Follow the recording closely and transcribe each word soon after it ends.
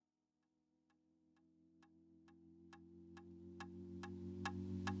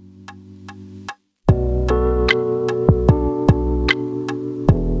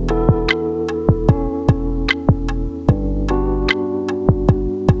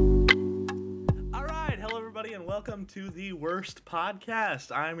welcome to the Worst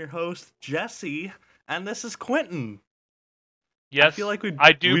Podcast. I'm your host, Jesse, and this is Quentin. Yes, I feel like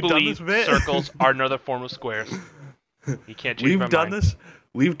I do we've done believe this bit. circles are another form of squares. You can't change my mind.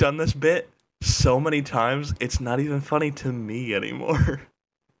 We've done this bit so many times, it's not even funny to me anymore.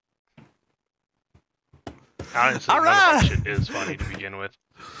 Honestly, All none of our right! shit is funny to begin with.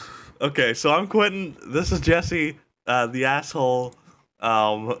 Okay, so I'm Quentin. This is Jesse, the asshole.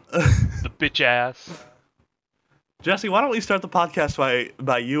 The bitch ass. Jesse, why don't we start the podcast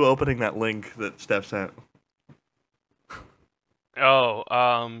by you opening that link that Steph sent?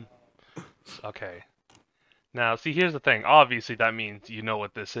 Okay. Now, see, here's the thing. Obviously, that means you know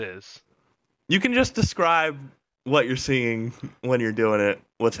what this is. You can just describe what you're seeing when you're doing it.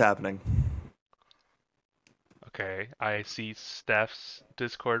 What's happening? Okay, I see Steph's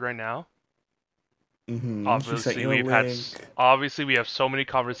Discord right now. She sent you a link. Obviously, we have so many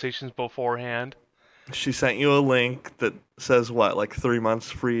conversations beforehand. She sent you a link that says what, like 3 months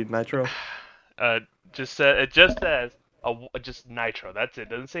free Nitro? It just says just Nitro. That's it.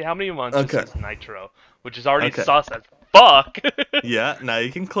 Doesn't say how many months. Okay. Just says Nitro, which is already Okay. sus as fuck. Yeah, now you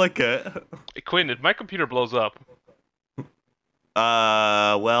can click it. Quinn, if my computer blows up,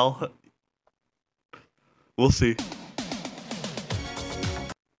 Well, we'll see.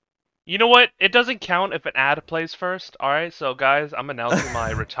 you know what? It doesn't count if an ad plays first. All right, so guys, I'm announcing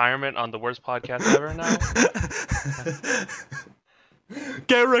my retirement on the worst podcast ever now.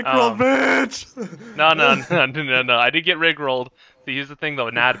 Get rickrolled, bitch! No. I did get rigrolled. See, here's the thing though,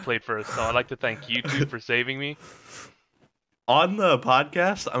 an ad played first, so I'd like to thank YouTube for saving me. On the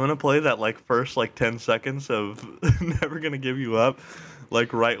podcast, I'm gonna play that first 10 seconds of Never Gonna Give You Up,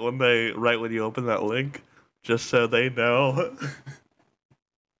 right when you open that link, just so they know.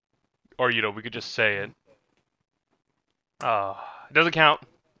 Or we could just say it. It doesn't count.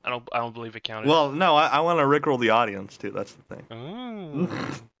 I don't believe it counted. Well, no, I want to rickroll the audience too. That's the thing. Ooh.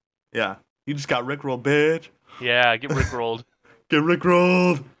 Yeah, you just got rickrolled, bitch. Yeah, get rickrolled. Get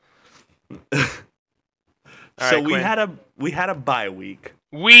rickrolled. So right, we had a bye week.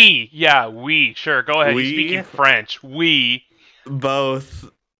 We. Sure, go ahead. We? You're speaking French. We. Both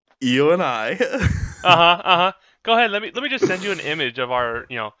you and I. Go ahead. Let me just send you an image of our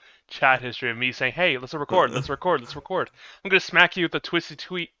chat history of me saying, "Hey, let's record. Let's record. Let's record." I'm gonna smack you with a twisted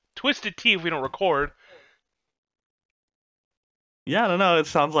T if we don't record. Yeah, I don't know. It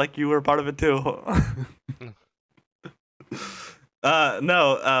sounds like you were part of it too.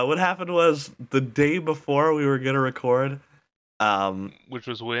 No. What happened was the day before we were gonna record, which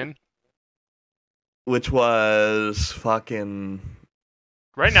was when? Which was fucking.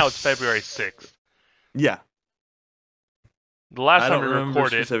 Right now it's February 6th. Yeah. The last time we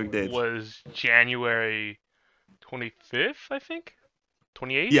recorded was January 25th, I think.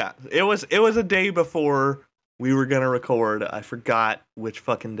 28th. Yeah, it was a day before we were gonna record. I forgot which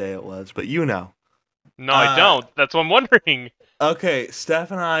fucking day it was, but you know. No, I don't. That's what I'm wondering. Okay,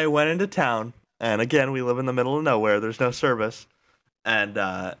 Steph and I went into town, and again, we live in the middle of nowhere. There's no service, and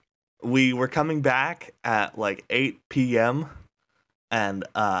we were coming back at 8 p.m. and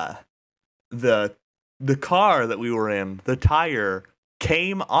the car that we were in, the tire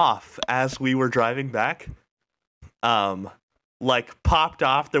came off as we were driving back. Popped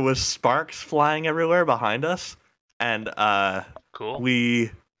off. There was sparks flying everywhere behind us, and cool. We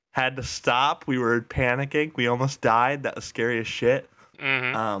had to stop. We were panicking. We almost died. That was scary as shit.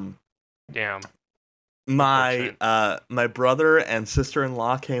 Mm-hmm. Damn. My brother and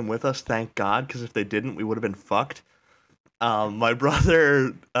sister-in-law came with us, thank God, because if they didn't, we would have been fucked. My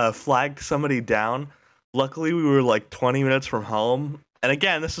brother flagged somebody down. Luckily, we were 20 minutes from home. And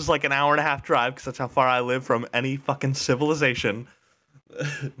again, this is an hour and a half drive, because that's how far I live from any fucking civilization.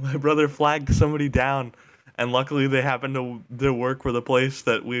 My brother flagged somebody down, and luckily they happened to work for the place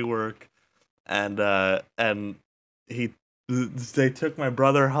that we work. And they took my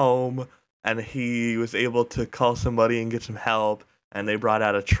brother home, and he was able to call somebody and get some help, and they brought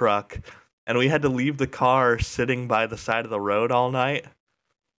out a truck. And we had to leave the car sitting by the side of the road all night.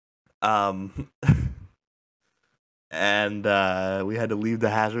 And we had to leave the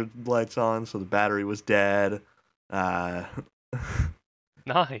hazard lights on, so the battery was dead. Nice.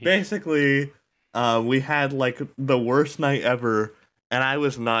 Basically, we had the worst night ever, and I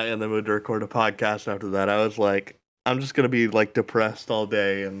was not in the mood to record a podcast after that. I was I'm just gonna be depressed all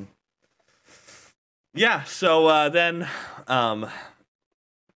day, and yeah. So then,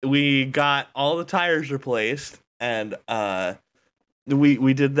 we got all the tires replaced, and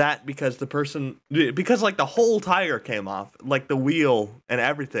we did that because the whole tire came off, the wheel and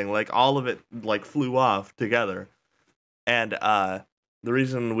everything, all of it flew off together, and the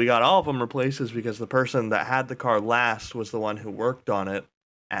reason we got all of them replaced is because the person that had the car last was the one who worked on it,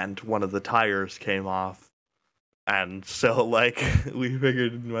 and one of the tires came off. And so, like, we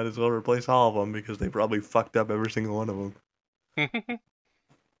figured might as well replace all of them because they probably fucked up every single one of them.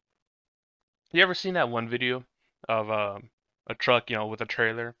 You ever seen that one video of a truck, with a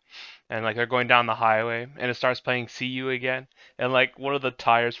trailer, and like they're going down the highway, and it starts playing "See You Again," and like one of the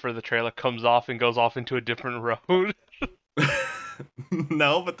tires for the trailer comes off and goes off into a different road?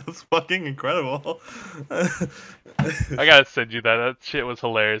 No, but that's fucking incredible. I gotta send you that. That shit was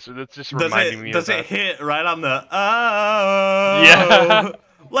hilarious. It's just reminding me of does that. it hit right on the oh? Yeah.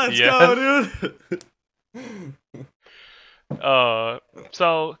 Let's Yes. go, dude.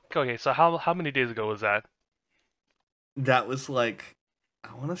 So okay. So how many days ago was that? That was like,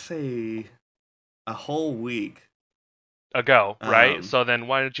 I want to say a whole week. Ago, right? Um, So then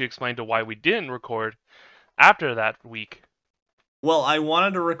why don't you explain to why we didn't record after that week? well, I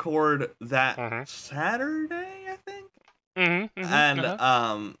wanted to record that Mhm. Saturday, I think, Mhm. Mhm. and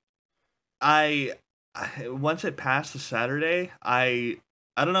Uh-huh. I once it passed the Saturday, I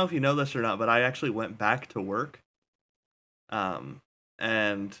don't know if you know this or not, but I actually went back to work.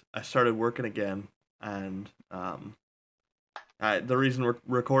 And I started working again, and the reason we're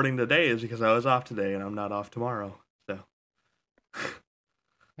recording today is because I was off today and I'm not off tomorrow. So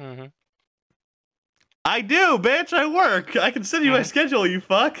Mhm. I do, bitch. I work. I can send you my Mhm. schedule. You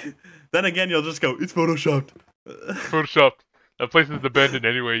fuck. Then again, you'll just go. It's photoshopped. Photoshop. That place is abandoned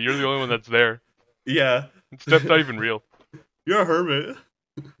anyway. You're the only one that's there. Yeah. That's not even real. You're a hermit.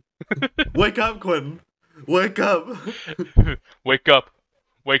 Wake up, Quentin. Wake up. Wake up.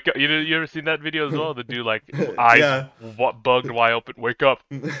 Wake up. You ever seen that video as well? The dude like eyes Yeah. bugged wide open. Wake up.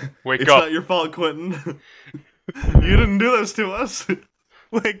 Wake It's up. not your fault, Quentin. You didn't do this to us.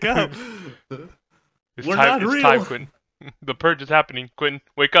 Wake up. It's We're time. not It's time, real. Quentin. The purge is happening. Quentin,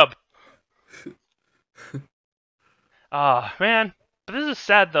 wake up. Ah, man. But this is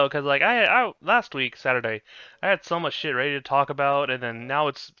sad though, cause like I last week Saturday, I had so much shit ready to talk about, and then now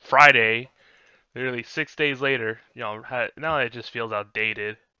it's Friday, literally 6 days later. Now it just feels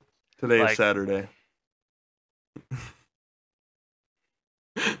outdated. Today is Like, Saturday.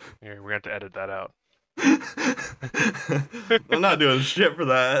 here, we're gonna have to edit that out. I'm not doing shit for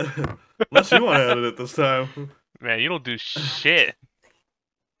that. Unless you want to edit it this time. Man, you don't do shit.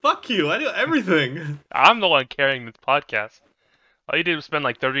 Fuck you, I do everything. I'm the one carrying this podcast. All you did was spend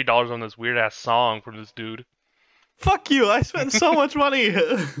like $30 on this weird ass song from this dude. Fuck you, I spent so much money.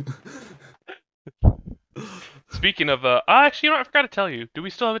 Speaking of, actually, I forgot to tell you. Do we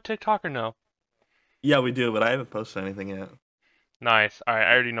still have a TikTok or no? Yeah, we do, but I haven't posted anything yet. Nice. All right,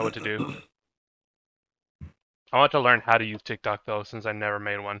 I already know what to do. I want to learn how to use TikTok though, since I never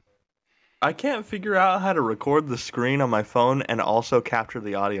made one. I can't figure out how to record the screen on my phone and also capture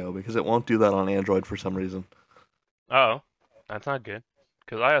the audio because it won't do that on Android for some reason. Oh, that's not good.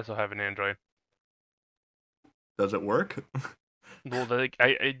 Because I also have an Android. Does it work? Well, did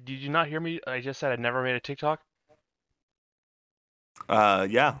you not hear me? I just said I never made a TikTok,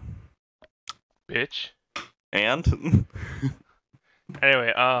 Yeah. bitch. And?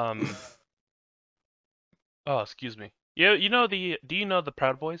 Anyway, oh, excuse me. Do you know the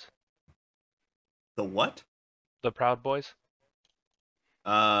Proud Boys? The what? The Proud Boys?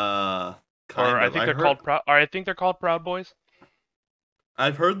 Kind Or I of. think they're called Proud. Or I think they're called Proud Boys.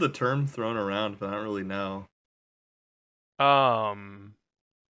 I've heard the term thrown around, but I don't really know. Um,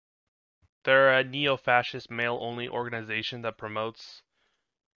 they're a neo-fascist male-only organization that promotes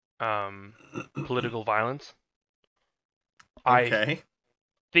political violence. I Okay.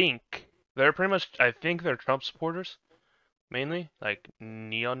 think they're pretty much. I think they're Trump supporters mainly, like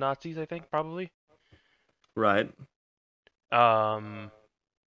neo-Nazis. I think probably. Right. Um,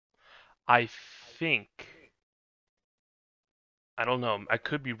 I think. I don't know. I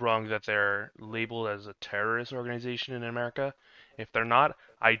could be wrong that they're labeled as a terrorist organization in America. If they're not,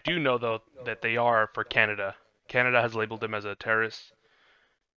 I do know though that they are for Canada. Canada has labeled them as a terrorist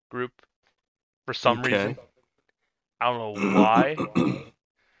group for some Okay. reason. I don't know why.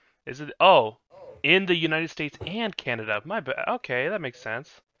 Is it? Oh, in the United States and Canada. My bad. Okay, that makes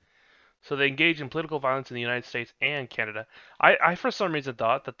sense. So they engage in political violence in the United States and Canada. I for some reason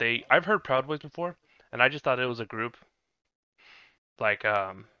thought that I've heard Proud Boys before, and I just thought it was a group like like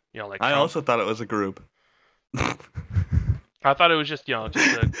I Trump. also thought it was a group. I thought it was just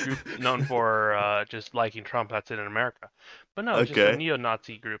just a group known for just liking Trump. That's it in America, but no, it's just a Okay.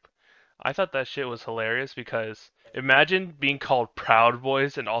 neo-Nazi group. I thought that shit was hilarious because imagine being called Proud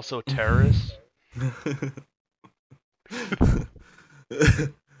Boys and also terrorists.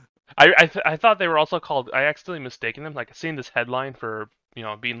 I thought they were also called. I accidentally mistaken them. Like I seen this headline for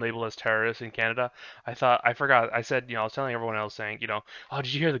being labeled as terrorists in Canada. I forgot. I said I was telling everyone else saying oh,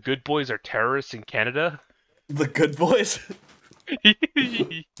 did you hear the good boys are terrorists in Canada? The good boys.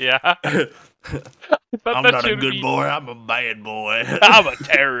 Yeah, I thought I'm that not a should good be. boy. I'm a bad boy. I'm a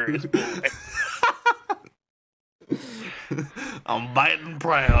terrorist boy. I'm bad and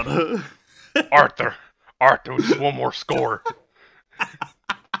proud. Arthur, Arthur, just one more score.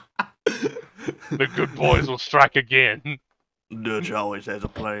 The good boys will strike again. Dutch always has a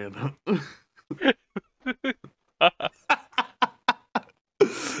plan.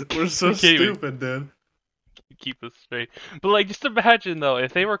 We're so I can't even stupid, dude. keep this straight. But like, just imagine though,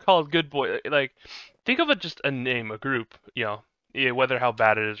 if they were called good boy, like, think of it just a name, a group. Yeah, whether how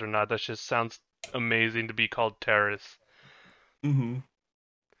bad it is or not. That just sounds amazing to be called terrorists. Hmm.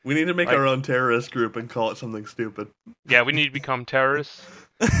 We need to make Like, our own terrorist group and call it something stupid. yeah, we need to become terrorists.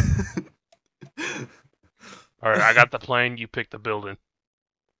 All right, I got the plane. You pick the building.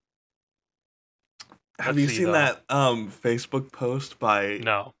 Have Let's you see seen though. that Facebook post by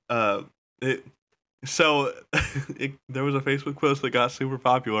No. uh it so there was a Facebook post that got super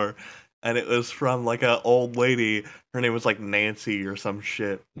popular, and it was from like a old lady. Her name was like Nancy or some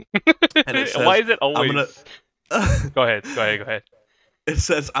shit. And it Why says is it I'm gonna always? Go ahead. Go ahead. Go ahead. it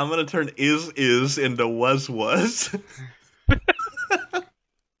says I'm gonna turn is into was.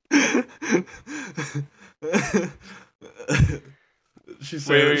 She Wait,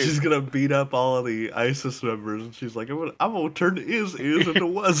 said wait. she's gonna beat up all of the ISIS members, and she's like, I'm gonna turn is into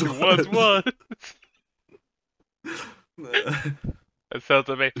was. It was. That sounds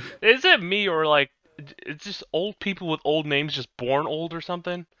amazing. Is it me or like it's just old people with old names just born old or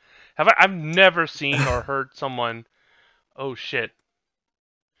something? I've never seen or heard someone. Oh shit.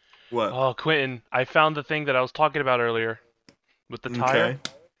 What? Oh, Quentin, I found the thing that I was talking about earlier with the tire. Okay.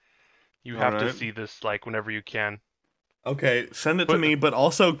 You All have to right. see this like whenever you can. Okay. Send it to But me, but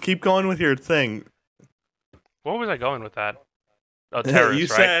also keep going with your thing. where was I going with that? Oh, You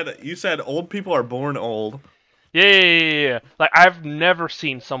terrorists, right? said old people are born old. Yeah, yeah, yeah, yeah, yeah. Like I've never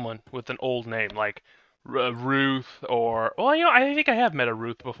seen someone with an old name like Ruth or well, I think I have met a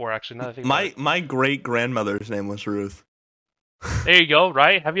Ruth before actually. Now that I think about it. My great grandmother's name was Ruth. There you go,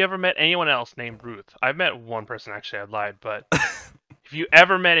 right? Have you ever met anyone else named Ruth? I've met one person actually, I lied, but if you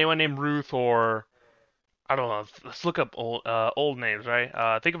ever met anyone named Ruth or I don't know, let's look up old names,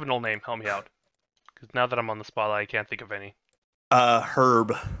 right? Think of an old name, help me out. Because now that I'm on the spotlight, I can't think of any.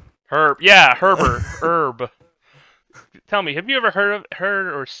 Herb. Herb, yeah, Herb. Tell me, have you ever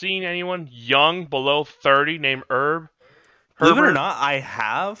heard or seen anyone young below 30 named Believe it or Herbert? not, I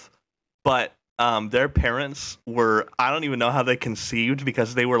have, but their parents were, I don't even know how they conceived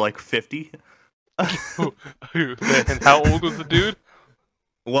because they were like 50. And how old was the dude?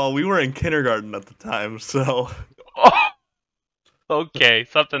 Well, we were in kindergarten at the time, so Oh, okay,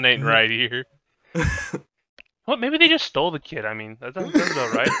 something ain't right here. Well, maybe they just stole the kid. I mean, that sounds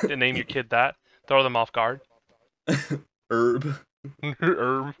about right. To name your kid that, throw them off guard. herb.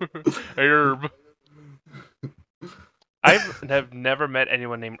 Herb, Herb. Have never met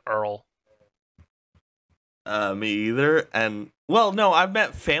anyone named Earl. Me either. And well, no, I've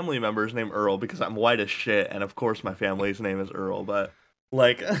met family members named Earl because I'm white as shit, and of course my family's name is Earl. But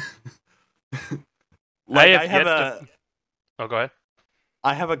like, I like have yet to. Oh, go ahead.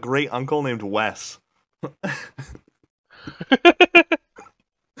 I have a great uncle named Wes.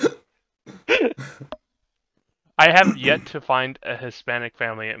 I have yet to find a Hispanic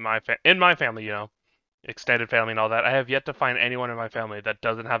family in my family. Extended family and all that. I have yet to find anyone in my family that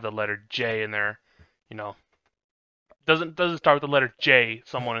doesn't have the letter J in their, you know, doesn't start with the letter J.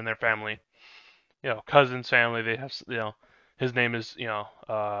 Someone in their family, cousin's family. They have, his name is,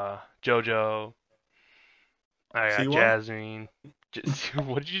 Jojo. I got Siwa? Jasmine.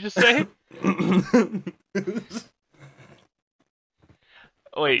 What did you just say?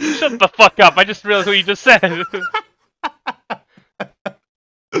 Wait, shut the fuck up! I just realized what you just said.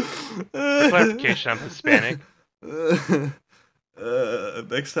 For clarification, I'm Hispanic. Next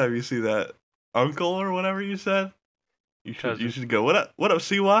time you see that uncle or whatever you said, you Cousin. should go, what up,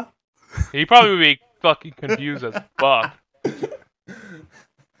 Siwa? He probably would be fucking confused as fuck.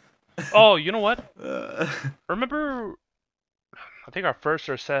 Oh, you know what? Uh, Remember, I think our first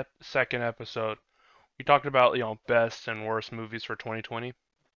or second episode, we talked about, best and worst movies for 2020.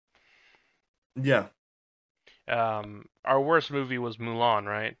 yeah. Our worst movie was Mulan,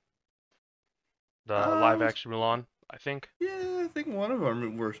 right? The live Um, action Mulan, I think. yeah, I think one of our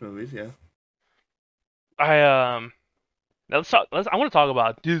worst movies, yeah. I now let's talk. I want to talk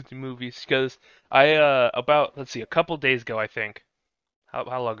about Disney movies because I about let's see, a couple days ago, I think.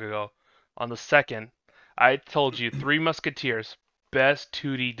 how long ago? On the 2nd, I told you Three Musketeers, best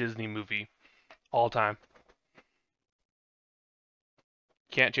 2D Disney movie all time.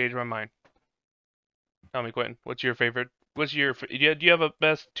 Can't change my mind. Tell me, Quentin, what's your favorite? Do you have a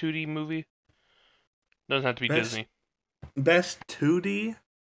best 2D movie? Doesn't have to be Best Disney. best 2D.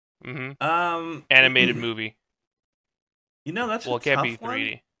 Mm-hmm. Um, Animated movie. that's a Well, it can't be tough one.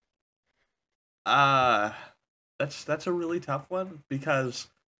 3D. Uh, that's a really tough one because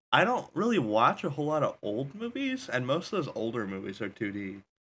I don't really watch a whole lot of old movies, and most of those older movies are 2D.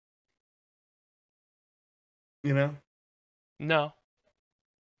 You know? No.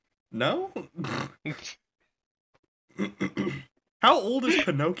 No? How old is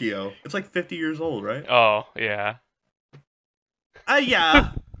Pinocchio? It's like 50 years old, right? Oh, yeah.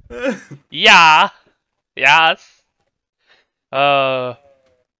 Yeah. Yeah. Yes. I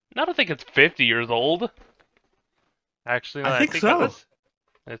don't think it's 50 years old. Actually, now I that I think think about so. this,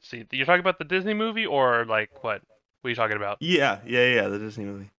 let's see. You're talking about the Disney movie or like what? What are you talking about? Yeah, the Disney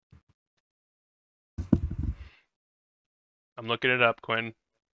movie. I'm looking it up, Quinn.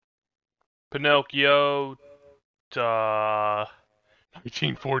 Pinocchio,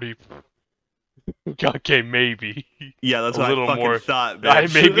 1940. Okay, maybe Yeah, that's a what I little fucking more. thought, I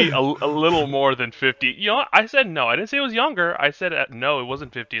bitch. maybe a little more than 50. You know, what? I said no. I didn't say it was younger. I said no, it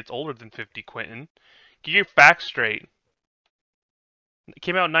wasn't 50. It's older than 50, Quentin. Get your facts straight. It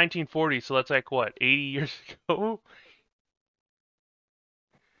came out in 1940, so that's like what, 80 years ago?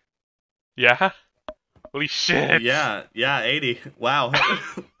 Yeah. Holy shit. Yeah, 80. Wow.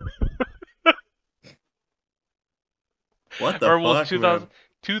 What the Or well, fuck, man?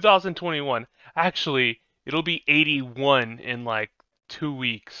 2021. Actually, it'll be 81 in like 2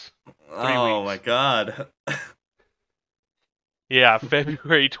 weeks, three Oh my weeks. god. Yeah,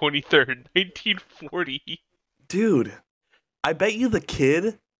 February 23rd, 1940. Dude, I bet you the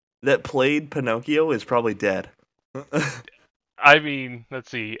kid that played Pinocchio is probably dead. I mean, let's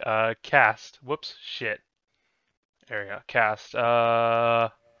see. Cast. Whoops. Shit. There we go. Cast.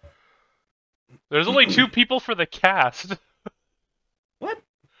 There's only two people for the cast. What?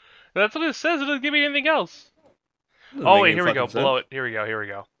 That's what it says. It doesn't give me anything else. Doesn't Oh make wait, any here we go. fucking Below sense. it. Here we go. Here we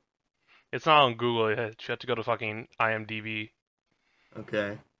go. It's not on Google. You have to go to fucking IMDb.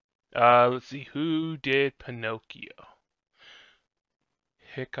 Okay. Let's see. Who did Pinocchio?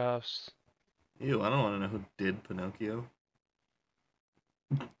 Hiccups. Ew, I don't want to know who did Pinocchio.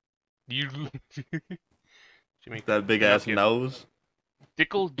 You. Jimmy. That big ass Pinocchio. nose.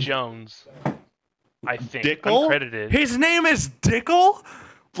 Dickel Jones. I think Dickle? uncredited. His name is Dickle?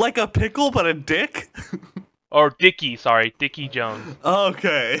 Like a pickle, but a dick? Or Dickie. Sorry, Dickie Jones.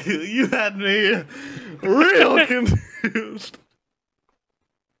 Okay, you had me real confused.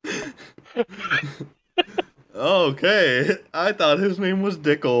 Okay, I thought his name was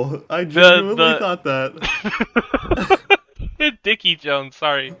Dickle. I genuinely The thought that. Dickie Jones.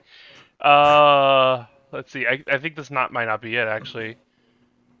 Sorry. Let's see. I think this might not be it actually.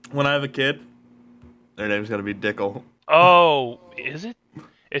 When I have a kid, their name's gonna be Dickle. Oh, is it?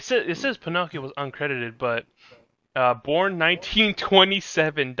 It says Pinocchio was uncredited, but born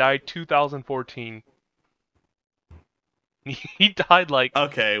 1927, died 2014. He died like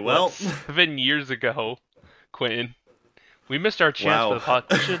Okay, what, well, 7 years ago, Quentin. We missed our chance for wow. the pod.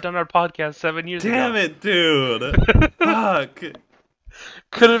 We should have done our podcast 7 years Damn ago. it, dude. Fuck.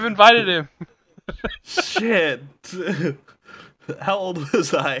 Could have invited him. Shit. How old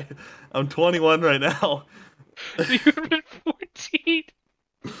was I? I'm 21 right now. So you would have been 14.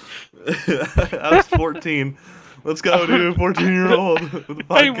 I was 14. Let's go, dude. 14-year-old with the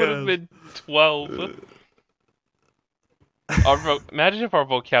I would have podcast. been 12. Imagine if our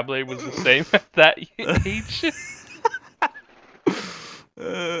vocabulary was the same at that age.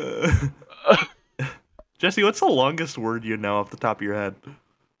 Jesse, what's the longest word you know off the top of your head?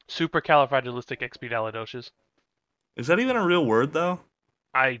 Supercalifragilisticexpialidocious. Is that even a real word, though?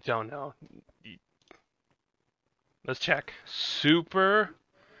 I don't know. Let's check.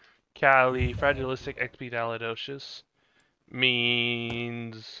 Supercalifragilisticexpialidocious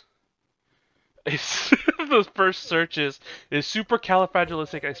means. The first search is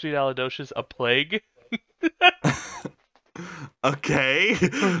supercalifragilisticexpialidocious a plague? Okay.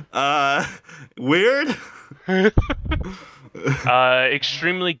 Weird.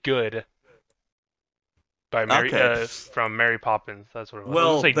 Extremely good by Mary Okay. from Mary Poppins. That's what it was. I was Well,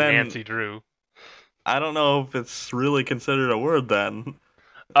 gonna say then Nancy Drew. I don't know if it's really considered a word then.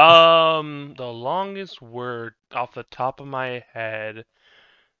 The longest word off the top of my head.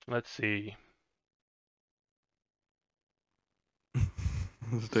 Let's see.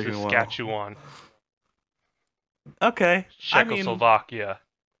 It's taking a while. Saskatchewan. Okay. Czechoslovakia.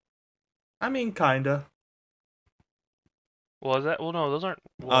 I mean, kinda. Well, is that? Well, no, those aren't.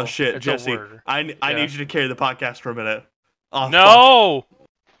 Oh Well, shit, it's a Jesse. word. I Yeah. need you to carry the podcast for a minute. Oh fuck. No!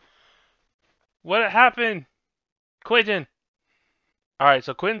 What happened? Quentin! Alright,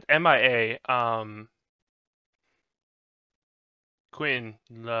 so Quentin's MIA. Quentin,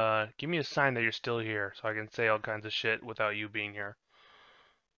 give me a sign that you're still here so I can say all kinds of shit without you being here.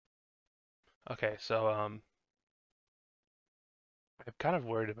 Okay, so, I'm kind of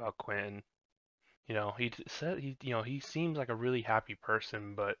worried about Quentin. You know, he seems like a really happy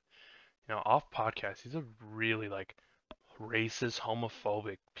person, but, off podcast, he's a really, like, racist,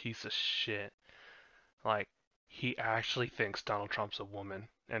 homophobic piece of shit. Like, he actually thinks Donald Trump's a woman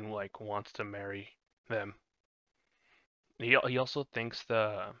and, like, wants to marry them. He also thinks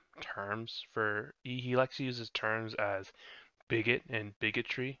the terms for he likes to use his terms as bigot and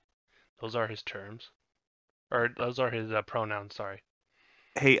bigotry. Those are his terms, or those are his pronouns. Sorry.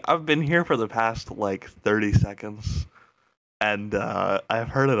 Hey, I've been here for the past like 30 seconds, and I've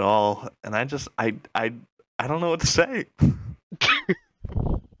heard it all, and I don't know what to say.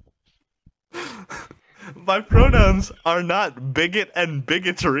 My pronouns are not bigot and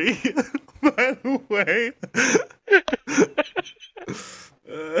bigotry, by the way.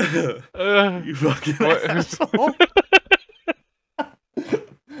 You fucking What? asshole.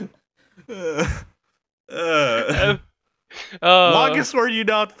 Uh, uh, longest word you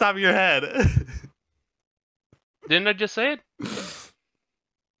know off the top of your head. Didn't I just say it? Is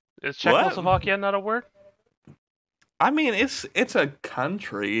What? Czechoslovakia not a word? I mean, it's a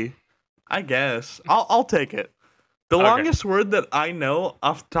country, I guess. I'll take it. The Okay. longest word that I know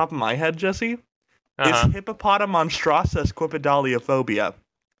off the top of my head, Jesse, is hippopotamonstrosesquipedaliophobia.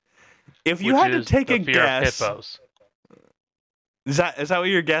 If you Which had to is take the a fear of guess, hippos. is that what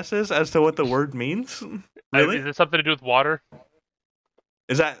your guess is as to what the word means? Really? Is it something to do with water?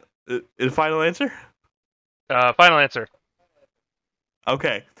 Is that a final answer? Final answer.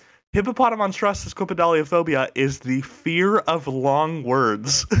 Okay. Hippopotamonstrosesquipedaliophobia is the fear of long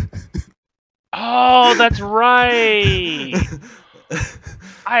words. Oh, that's right.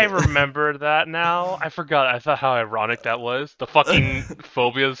 I remember that now. I forgot. I thought how ironic that was. The fucking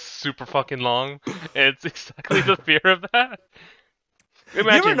phobia is super fucking long. It's exactly the fear of that. You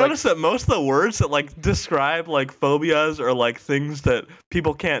ever notice that most of the words that like describe like phobias or like things that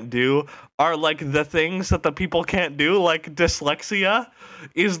people can't do are like the things that the people can't do? Like dyslexia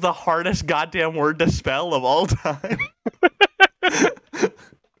is the hardest goddamn word to spell of all time.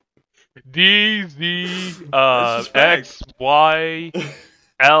 D-Z That's just fact.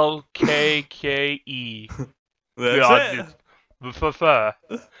 XYLKKE. That's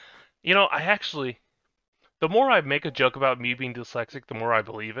it. You know, I actually, the more I make a joke about me being dyslexic, the more I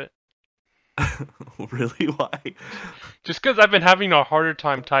believe it. Really? Why? Just because I've been having a harder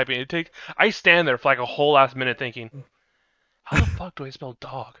time typing. I stand there for like a whole last minute thinking, how the fuck do I spell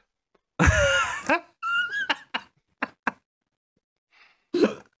dog?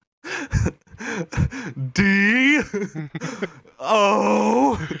 D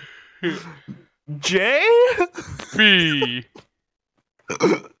O J B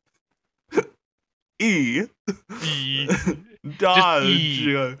E E Dodge.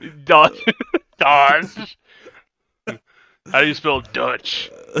 E Dodge. Dodge. How do you spell Dutch?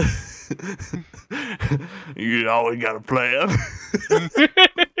 You always got a plan.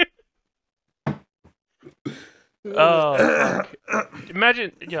 Oh fuck!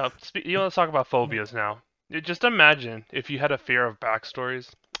 Imagine, let's talk about phobias now. Just imagine if you had a fear of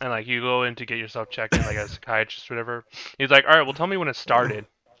backstories and like you go in to get yourself checked in, like a psychiatrist or whatever. He's like, all right, well, tell me when it started.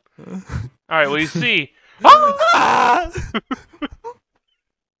 All right, well, you see.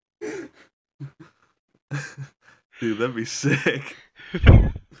 Dude, that'd be sick.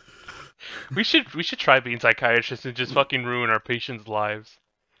 We should try being psychiatrists and just fucking ruin our patients' lives.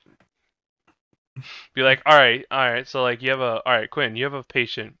 Be like, all right, so like all right, Quinn, you have a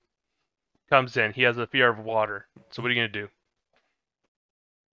patient comes in, he has a fear of water. So what are you gonna do?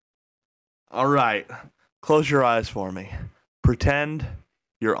 All right, close your eyes for me. Pretend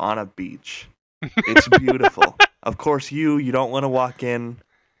you're on a beach. It's beautiful. Of course, you don't want to walk in,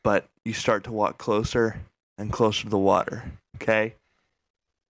 but you start to walk closer and closer to the water, okay?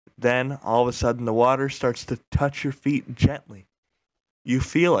 Then, all of a sudden, the water starts to touch your feet gently. You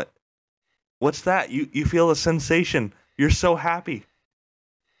feel it. What's that? You feel a sensation. You're so happy.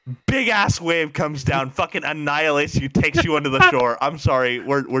 Big ass wave comes down, fucking annihilates you, takes you onto the shore. I'm sorry,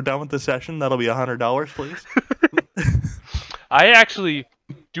 we're done with the session. That'll be $100, please. I actually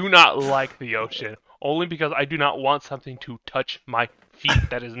do not like the ocean, only because I do not want something to touch my heat.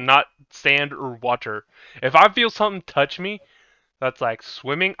 That is not sand or water. If I feel something touch me, that's like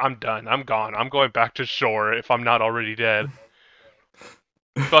swimming, I'm done. I'm gone. I'm going back to shore if I'm not already dead.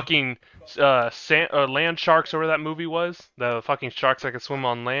 Fucking land sharks, or where that movie was. The fucking sharks that can swim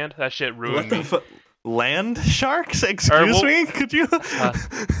on land. That shit What ruined the me. fuck? Land sharks? Or Excuse well, me? Could you?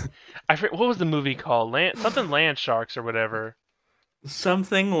 what was the movie called? Land sharks or whatever.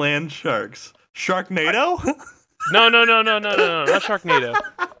 Something land sharks. Sharknado? No, not Sharknado.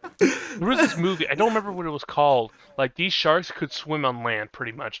 There was this movie. I don't remember what it was called. Like these sharks could swim on land,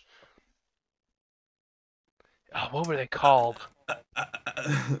 pretty much. Oh, what were they called?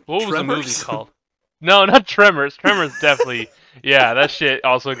 What was the movie Tremors? called? No, not Tremors. Tremors definitely. Yeah, that shit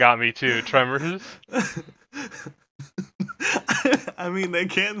also got me too. Tremors. I mean, they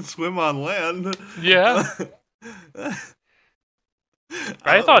can swim on land. Yeah. I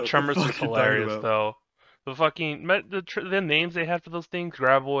I don't know thought what the Tremors was fuck you're talking hilarious about. though. The fucking the names they had for those things: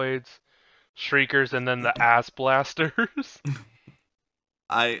 graboids, shriekers, and then the ass blasters.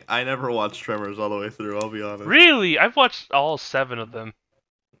 I never watched Tremors all the way through. I'll be honest. Really, I've watched all 7 of them.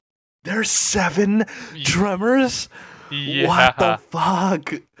 There's 7 Tremors. What the Yeah.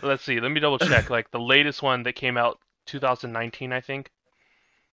 fuck? Let's see. Let me double check. Like the latest one that came out 2019, I think.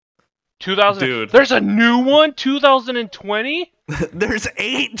 2000. Dude. There's a new one. 2020. There's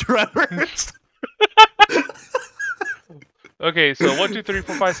 8 Tremors. Okay, so 1, 2, 3,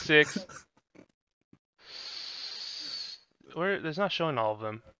 4, 5, 6. Where? There's not showing all of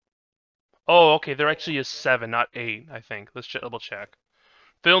them. Oh, okay. There actually is 7, not 8. I think. Let's double check.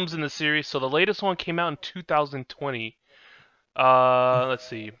 Films in the series. So the latest one came out in 2020. Let's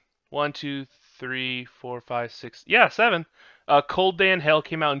see. 1, 2, 3, 4, 5, 6. Yeah, 7. Cold Day in Hell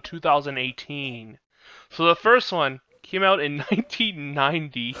came out in 2018. So the first one came out in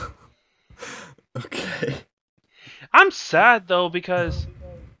 1990. Okay. I'm sad though because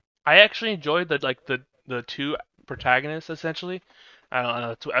I actually enjoyed the 2 protagonists essentially. I don't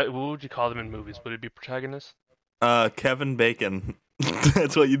know. What would you call them in movies? Would it be protagonists? Kevin Bacon.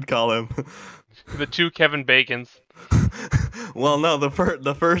 That's what you'd call him. The 2 Kevin Bacons. Well, no,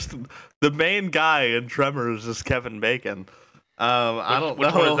 the main guy in Tremors is Kevin Bacon. I don't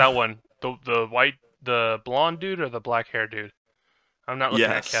Which know. one is that one? The blonde dude or the black hair dude? I'm not looking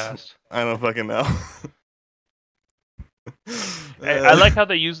at Yes. cast. I don't fucking know. I like how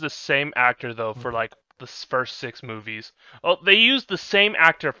they use the same actor though for like the first 6 movies. Oh, they used the same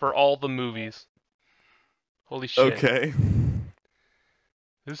actor for all the movies. Holy shit. Okay.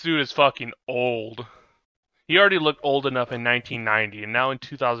 This dude is fucking old. He already looked old enough in 1990, and now in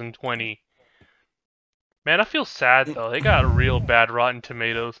 2020. Man, I feel sad though. They got a real bad Rotten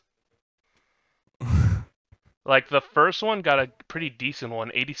Tomatoes. Like the first one got a pretty decent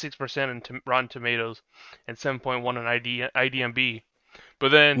one, 86% in Rotten Tomatoes, and 7.1 on IDMB. But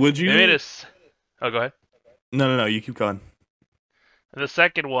then Would they made you? us. Oh, go ahead. No. You keep going. The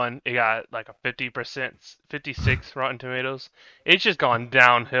second one, it got like a 50%, 56 Rotten Tomatoes. It's just gone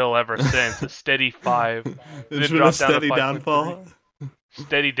downhill ever since. A steady 5. It's It been a dropped down to steady 5.3. downfall.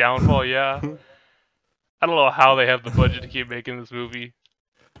 Steady downfall, yeah. I don't know how they have the budget to keep making this movie.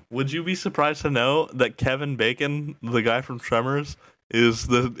 Would you be surprised to know that Kevin Bacon, the guy from Tremors, is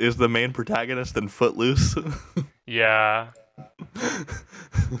the main protagonist in Footloose? Yeah.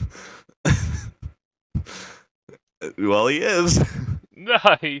 Well, he is.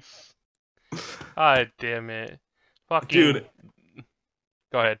 Nice. God damn it. Fucking. Dude,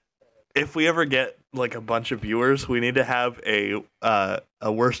 Go ahead. if we ever get like a bunch of viewers, we need to have a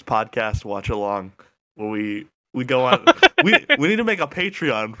worst podcast watch along where we go on. we need to make a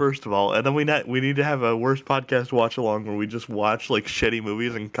Patreon first of all, and then we need to have a worst podcast watch along where we just watch like shitty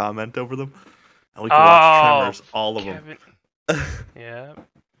movies and comment over them, and we can watch Tremors, all of Kevin. them. Yeah.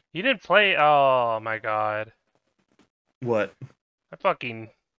 You didn't play. Oh my god. What? I fucking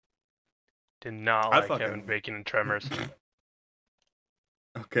did not like Kevin Bacon and Tremors.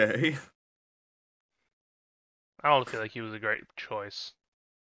 Okay. I don't feel like he was a great choice.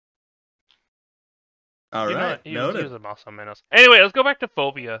 All right. He Noted. was a awesome menace. Anyway, let's go back to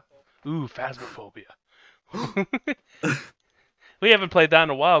Phobia. Ooh, Phasmophobia. We haven't played that in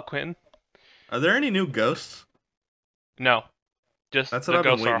a while, Quentin. Are there any new ghosts? No. Just That's the what I've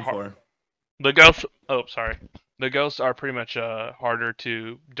been ghosts are waiting for. The ghosts. Oh, sorry. The ghosts are pretty much harder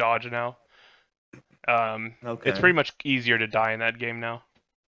to dodge now. Okay. It's pretty much easier to die in that game now.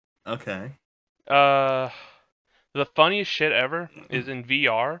 Okay. The funniest shit ever is in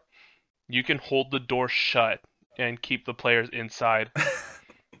VR. You can hold the door shut and keep the players inside.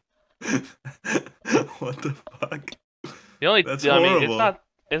 What the fuck? The only, That's I mean, horrible.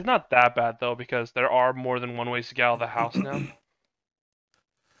 it's not that bad though because there are more than one ways to get out of the house now.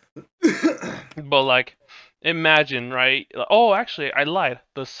 But like, imagine, right? Oh, actually, I lied.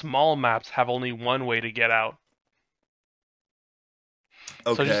 The small maps have only one way to get out.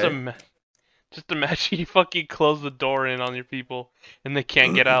 So Okay, just imagine you fucking close the door in on your people, and they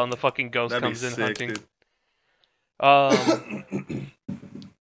can't get out, and the fucking ghost that'd be comes in sick, hunting. dude. Um.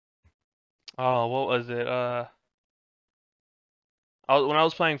 Oh, what was it? When I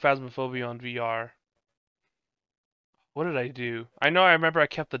was playing Phasmophobia on VR, what did I do? I remember I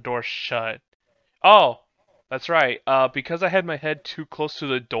kept the door shut. Oh, that's right. Because I had my head too close to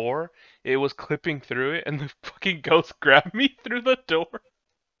the door, it was clipping through it, and the fucking ghost grabbed me through the door,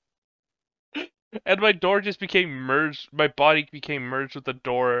 and my door just became merged. My body became merged with the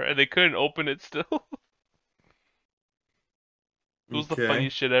door, and they couldn't open it still. It was the Okay.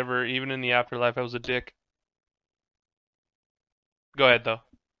 funniest shit ever. Even in the afterlife, I was a dick. Go ahead though.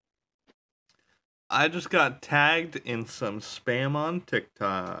 I just got tagged in some spam on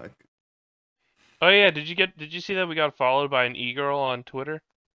TikTok. Oh yeah, did you see that we got followed by an e-girl on Twitter?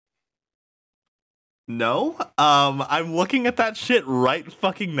 No? I'm looking at that shit right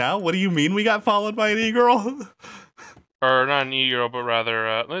fucking now. What do you mean we got followed by an e-girl? Or not an e-girl, but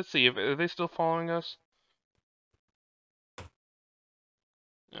rather, let's see, are they still following us?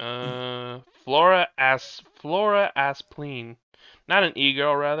 Flora Aspleen. Not an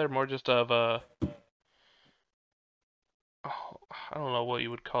e-girl, rather, more just of a, oh, I don't know what you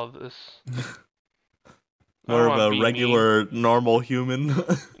would call this. I don't More of want to a be mean. regular, normal human.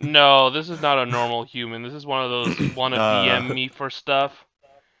 No, this is not a normal human. This is one of those wanna VM uh, me for stuff.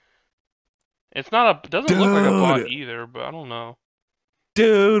 It doesn't look like a bot dude, either, but I don't know.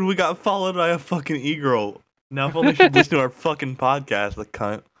 dude, we got followed by a fucking e-girl. Now, if only she'd listen to our fucking podcast, the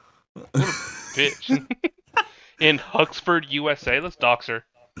cunt. What a bitch. In Huxford, USA, let's dox her.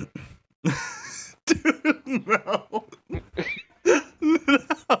 Dude, no.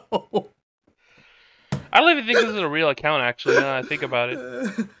 No. I don't even think this is a real account, actually, now that I think about it.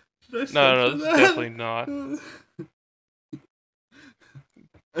 Should I No, censor this is definitely that? not.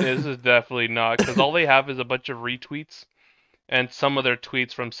 Yeah, this is definitely not, because all they have is a bunch of retweets and some of their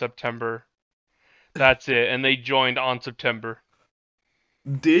tweets from September. That's it, and they joined on September.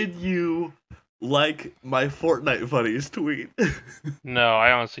 Did you like my Fortnite buddies tweet? No,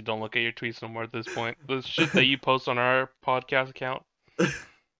 I honestly don't look at your tweets no more at this point. The shit that you post on our podcast account.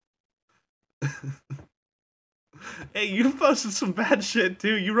 Hey, you posted some bad shit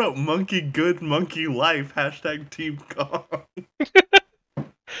too. You wrote monkey good, monkey life, hashtag Team Kong.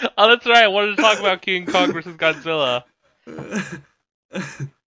 Oh, that's right. I wanted to talk about King Kong versus Godzilla.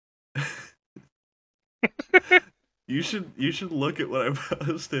 You should look at what I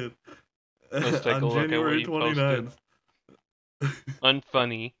posted Let's take a on look at what January you posted. 29th.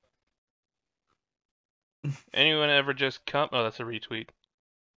 Unfunny. Anyone ever just come? Oh, that's a retweet.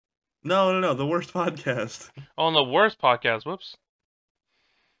 No, no, no, the worst podcast. Oh, and the worst podcast. Whoops.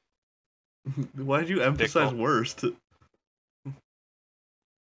 Why did you emphasize Dickle. worst?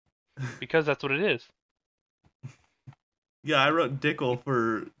 Because that's what it is. Yeah, I wrote Dickle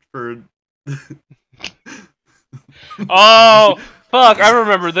for Oh, fuck. I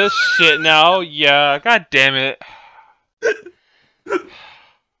remember this shit now. Yeah, god damn it.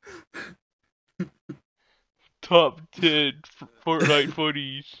 Top 10 Fortnite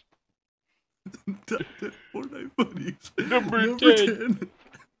footies. Top 10 Fortnite buddies. Number Number 10. 10.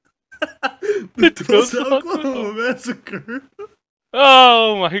 The Tulsa, Tulsa, Oklahoma Oklahoma. massacre.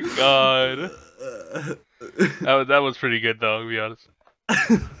 Oh my god. That was pretty good though, to be honest.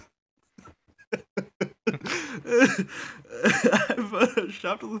 I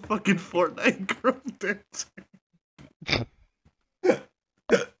photoshopped the fucking Fortnite girl dancing.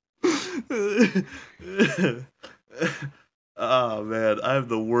 Oh man, I'm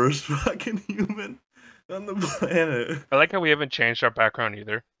the worst fucking human on the planet. I like how we haven't changed our background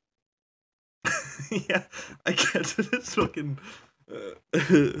either. Yeah, I guess it is fucking.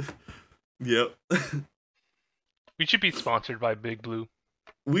 Yep. We should be sponsored by Big Blue.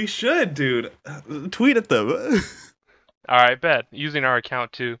 We should, dude. Tweet at them. Alright, bet. Using our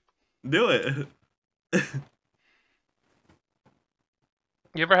account too. Do it.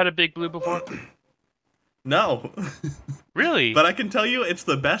 You ever had a Big Blue before? No. Really? But I can tell you it's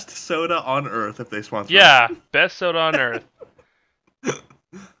the best soda on earth if they sponsor Yeah, best soda on earth.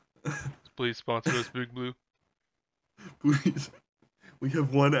 Please sponsor us, Big Blue. Please. We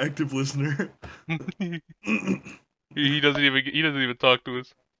have one active listener. He doesn't even talk to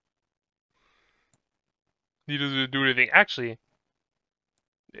us. He doesn't even do anything. Actually,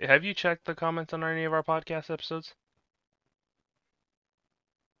 have you checked the comments on any of our podcast episodes?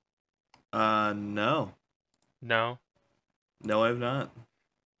 No. No. No, I've not.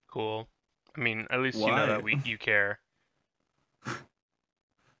 Cool. I mean, at least you know Why? that you care.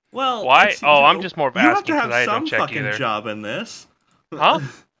 Well, Why? it's Oh, I'm just more of you have asking to because have I don't some check fucking either. job in this. Huh?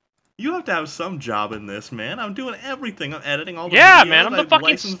 You have to have some job in this, man. I'm doing everything. I'm editing all the Yeah, man, videos. I'm I the fucking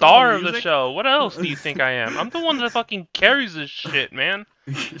licensed all the star of the music. show. What else do you think I am? I'm the one that fucking carries this shit, man.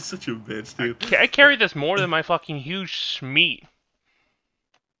 You're such a bitch, dude. I carry this more than my fucking huge schmeat.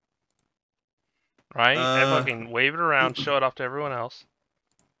 Right? I Uh, fucking wave it around, show it off to everyone else.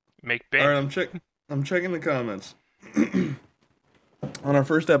 Make all right. bank. I'm checking the comments. On our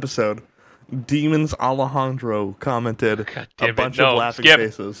first episode, Demons Alejandro commented God a damn it. bunch of No, laughing skip.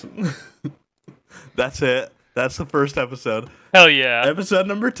 faces. That's it. That's the first episode. Hell yeah. Episode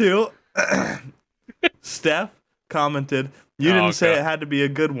number 2, Steph commented, "You Oh, didn't say God. it had to be a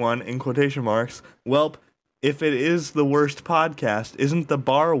good one," in quotation marks. Welp, if it is the worst podcast, isn't the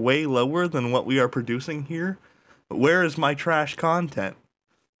bar way lower than what we are producing here? Where is my trash content?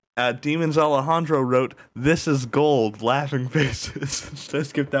 Demons Alejandro wrote, "This is gold," laughing faces. Should I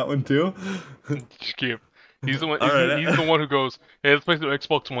skip that one too? Skip. He's the one. All right. He's the one who goes, "Hey, let's play the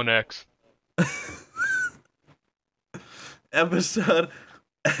Xbox One X." Episode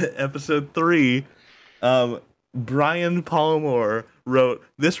 3, Brian Palmore wrote,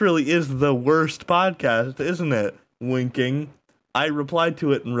 "This really is the worst podcast, isn't it?" Winking. I replied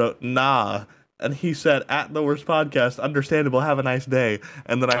to it and wrote, "Nah." And he said, "At the worst podcast, understandable, have a nice day."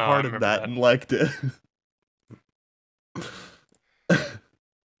 And then I Oh, I hearted remember that that. and liked it.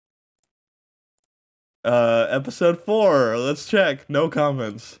 Episode 4, let's check. No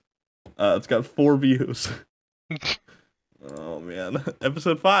comments. It's got 4 views. Oh man.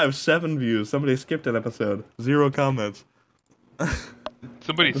 Episode 5, 7 views. Somebody skipped an episode. 0 comments.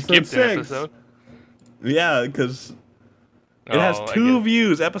 Somebody Episode skipped 6. an episode. Yeah, because it has Oh, I 2 get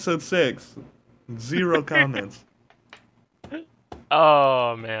views. Episode 6. 0 comments. it.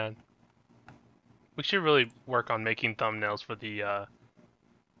 Oh man. We should really work on making thumbnails for the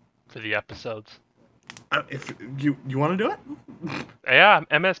episodes. If you want to do it? Yeah,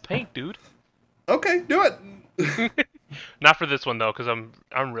 MS Paint, dude. Okay, do it. Not for this one though, because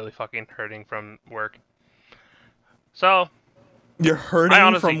I'm really fucking hurting from work. So You're hurting I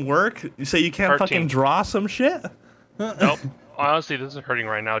honestly from work? You say you can't hurting. fucking draw some shit? Nope. Honestly, this is hurting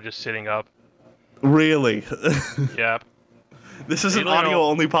right now just sitting up. Really? Yep. This is an You know-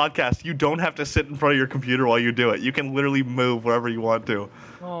 audio-only podcast. You don't have to sit in front of your computer while you do it. You can literally move wherever you want to.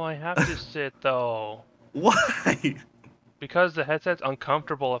 Oh, I have to sit though. Why? Because the headset's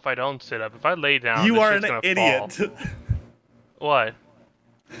uncomfortable if I don't sit up. If I lay down, You this are shit's an gonna idiot. fall. What?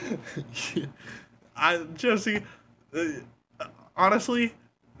 Jesse, honestly,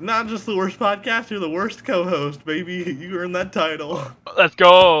 not just the worst podcast, you're the worst co-host, baby. You earned that title. Let's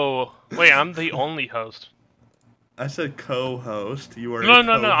go. Wait, I'm the only host. I said co-host. You are No, a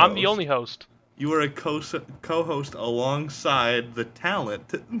no, no. I'm the co-host. only host. You are a co-host alongside the talent,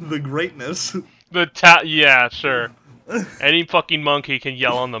 the greatness. Yeah, sure. Any fucking monkey can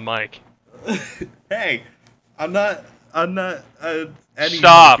yell on the mic. Hey, I'm not any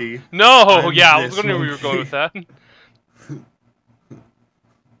Stop. monkey. No. I'm Yeah, I was this wondering where you were going with that.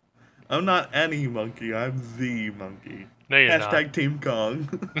 I'm not any monkey. I'm the monkey. No, you're Hashtag not. Team Kong.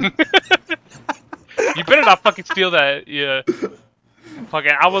 You better not fucking steal that. Yeah.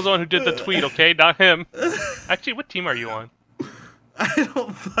 Fucking, I was the one who did the tweet, okay? Not him. Actually, what team are you on? I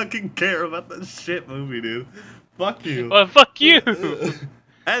don't fucking care about that shit movie, dude. Fuck you. Well, fuck you.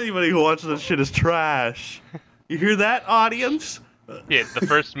 Anybody who watches that shit is trash. You hear that, audience? Yeah, the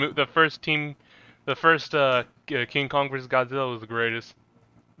first King Kong vs. Godzilla was the greatest.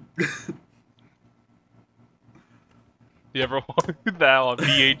 You ever watched that on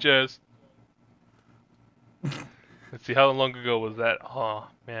VHS? Let's see, how long ago was that? Oh,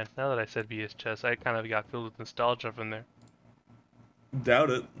 man, now that I said VHS, I kind of got filled with nostalgia from there. Doubt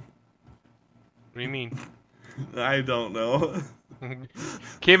it. What do you mean? I don't know.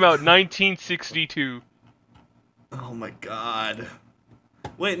 Came out 1962. Oh my god.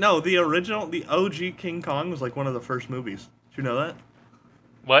 Wait, no, the OG King Kong was like one of the first movies. Did you know that?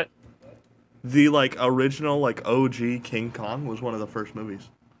 What? The original OG King Kong was one of the first movies.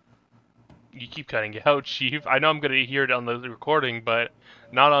 You keep cutting it out, Chief. I know I'm gonna hear it on the recording, but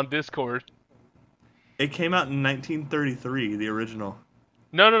not on Discord. It came out in 1933, the original.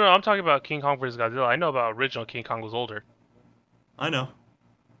 No. I'm talking about King Kong vs. Godzilla. I know about original King Kong was older. I know.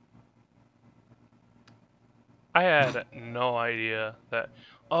 I had no idea that.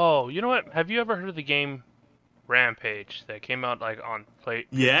 Oh, you know what? Have you ever heard of the game Rampage that came out on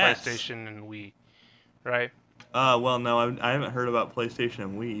Yes. PlayStation and Wii? Right? Well, no, I haven't heard about PlayStation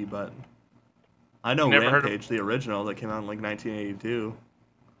and Wii, but I know You never heard of- Rampage, the original that came out in 1982.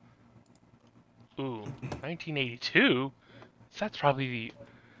 Ooh, 1982. That's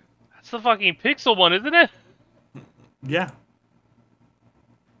the fucking Pixel one, isn't it? Yeah.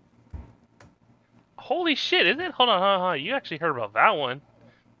 Holy shit, is it? Hold on, huh? You actually heard about that one?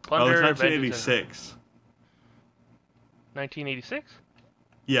 Oh, it's Plunder, Vengeance, and 1986. 1986.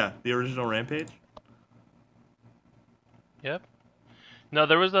 Yeah, the original Rampage. Yep. No,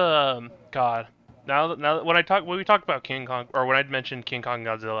 there was a God. Now when we talked about King Kong, or when I mentioned King Kong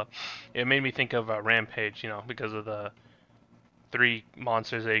Godzilla, it made me think of Rampage. Because of the three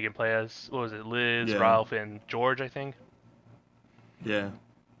monsters that you can play as. What was it? Liz, Yeah. Ralph, and George, I think. Yeah.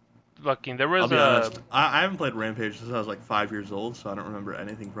 Fucking, there I'll was be a. honest. I haven't played Rampage since I was like 5 years old, so I don't remember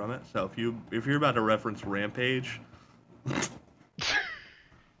anything from it. So if you're about to reference Rampage,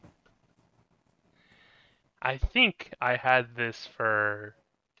 I think I had this for.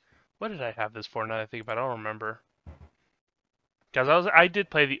 What did I have this for? Now that I think about it, I don't remember. Because I did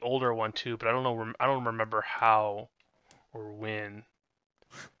play the older one too, but I don't know. I don't remember how or when.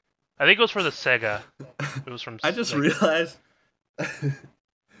 I think it was for the Sega. It was from I just like. realized.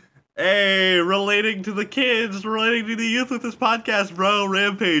 Hey, relating to the kids, relating to the youth with this podcast, bro.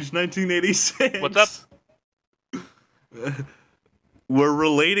 Rampage, 1986. What's up? We're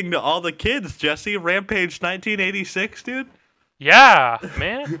relating to all the kids, Jesse. Rampage, 1986, dude. Yeah,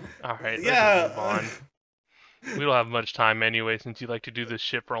 man. All right, let's Yeah. just move on. We don't have much time anyway, since you like to do this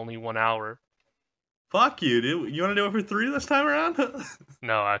shit for only 1 hour. Fuck you, dude. You want to do it for 3 this time around?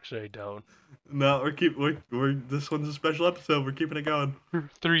 No, actually, I don't. No, we're this one's a special episode. We're keeping it going.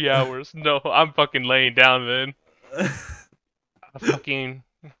 3 hours? No, I'm fucking laying down then.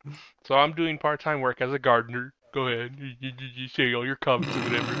 So I'm doing part-time work as a gardener. Go ahead, you say all your comments or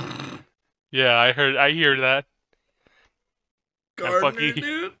whatever. Yeah, I hear that. Gardener,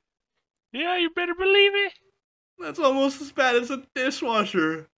 dude. Yeah, you better believe it. That's almost as bad as a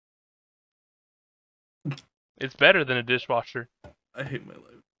dishwasher. It's better than a dishwasher. I hate my life.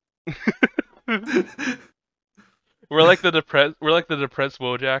 We're like the depressed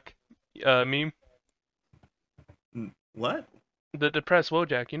Wojak meme. What? The depressed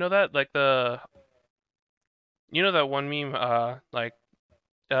Wojak. You know that? You know that one meme,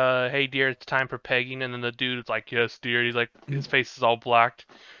 hey dear, it's time for pegging, and then the dude is like, yes dear, he's like, his face is all blacked,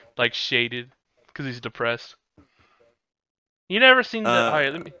 like shaded, because he's depressed. You never seen that?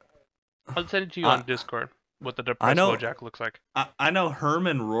 Alright, I'll send it to you on Discord, what the depressed Wojak looks like. I know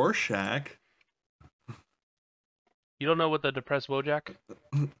Herman Rorschach. You don't know what the depressed Wojak?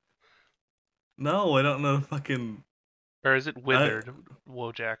 No, I don't know fucking... Or is it withered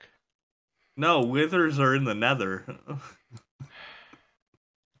Wojak? No, withers are in the nether.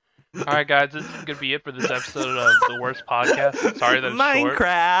 Alright guys, this is going to be it for this episode of The Worst Podcast. Sorry that it's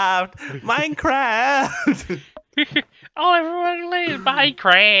Minecraft! short. Minecraft! Oh, everyone plays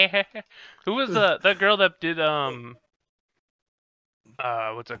Minecraft! Who was that girl that did,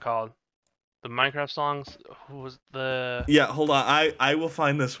 what's it called? The Minecraft songs? Who was the... Yeah, hold on. I will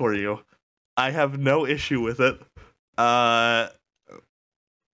find this for you. I have no issue with it.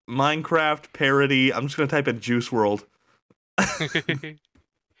 Minecraft parody. I'm just gonna type in Juice World.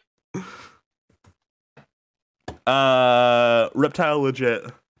 Reptile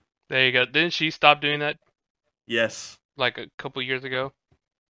Legit. There you go. Didn't she stop doing that Yes. like a couple years ago?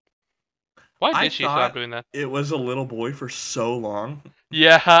 Why did she stop doing that? It was a little boy for so long.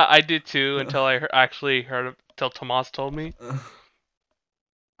 Yeah, I did too until I actually heard until Tomas told me.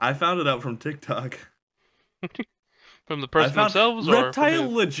 I found it out from TikTok. From the person themselves, or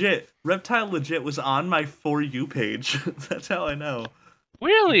Reptile Legit. Reptile Legit was on my For You page. That's how I know.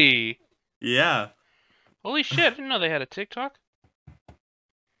 Really? Yeah. Holy shit! I didn't know they had a TikTok.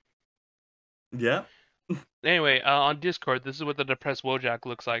 Yeah. Anyway, on Discord, this is what the depressed Wojak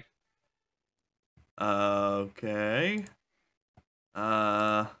looks like. Okay.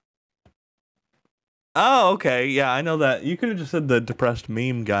 Oh, okay. Yeah, I know that. You could have just said the depressed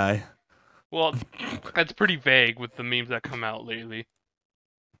meme guy. Well, that's pretty vague with the memes that come out lately.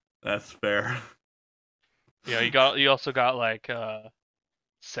 That's fair. Yeah, you also got like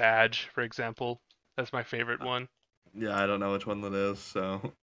Sag, for example. That's my favorite one. Yeah, I don't know which one that is,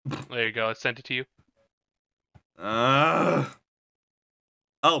 so. There you go. I sent it to you. Oh,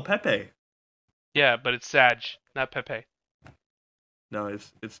 Pepe. Yeah, but it's Sag, not Pepe. No,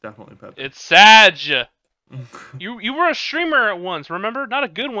 it's definitely Pepe. It's Sag. You were a streamer at once, remember? Not a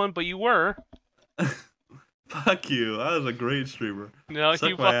good one, but you were. Fuck you. I was a great streamer. No, Suck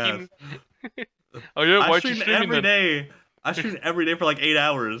you my fucking. Ass. Oh yeah, why I are you stream streaming every then? day. I stream every day for like 8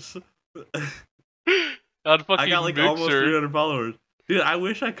 hours. On fucking I got like Mixer. almost 300 followers. Dude, I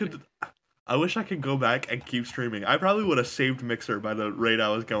wish I could I wish I could go back and keep streaming. I probably would have saved Mixer by the rate I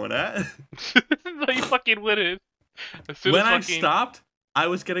was going at. No, you fucking wouldn't. As soon When as I fucking stopped, I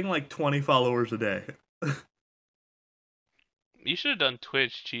was getting like 20 followers a day. you should have done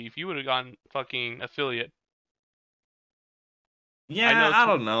Twitch, Chief. You would have gone fucking affiliate. I Yeah, know. I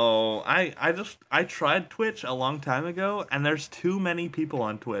don't know. I tried Twitch a long time ago, and there's too many people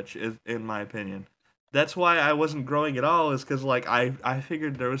on Twitch, is in my opinion. That's why I wasn't growing at all, is because like I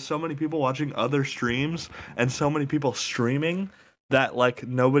figured there was so many people watching other streams and so many people streaming that like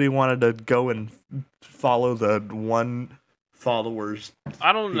nobody wanted to go and follow the one followers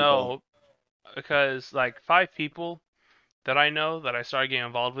I don't people. know because like 5 people that I know that I started getting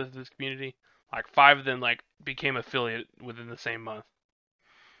involved with this community, like 5 of them like became affiliate within the same month,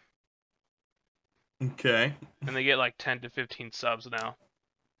 Okay. and they get like 10 to 15 subs now.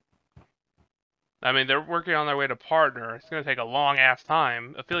 I mean, they're working on their way to partner. It's gonna take a long ass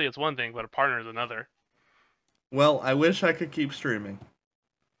time. Affiliate's one thing, but a partner is another. Well, I wish I could keep streaming.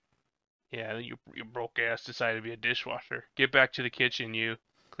 Yeah, you broke ass decided to be a dishwasher. Get back to the kitchen, you.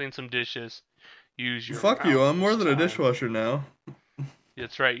 Clean some dishes. Use your Fuck you, I'm more mouse than a time. dishwasher now.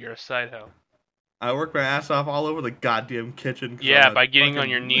 That's right, you're a side hoe. I work my ass off all over the goddamn kitchen because Yeah, I'm a by getting on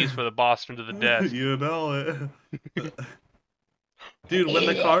your knees fucking. for the boss under the desk. You know it. Dude, when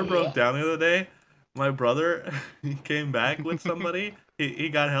the car broke down the other day, my brother he came back with somebody. He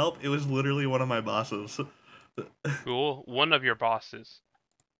got help. It was literally one of my bosses. Cool. One of your bosses.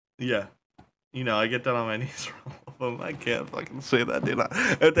 Yeah. You know, I get down on my knees for all of them. I can't fucking say that, dude.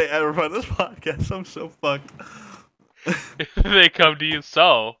 If they ever find this podcast, I'm so fucked. They come to you.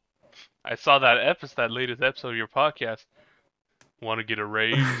 So, I saw that latest episode of your podcast. Want to get a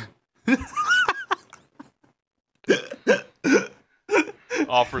raise?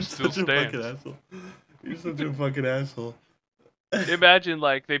 Offer still Such a fucking stands. asshole. You're such a fucking asshole. Imagine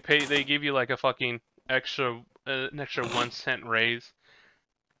like they give you like a fucking an extra 1 cent raise.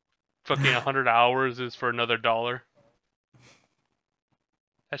 Fucking 100 hours is for another $1.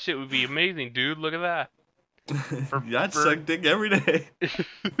 That shit would be amazing, dude. Look at that. I'd For suck dick every day.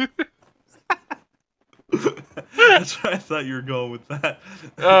 That's why I thought you were going with that.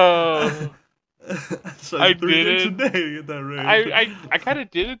 Oh, So I 3 did dicks a it. day to get that raise. I kind of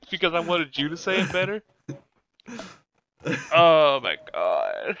did it because I wanted you to say it better. Oh my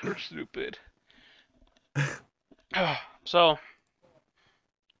god, we're stupid. So,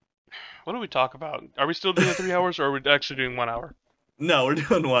 what do we talk about? Are we still doing 3 hours, or are we actually doing 1 hour? No, we're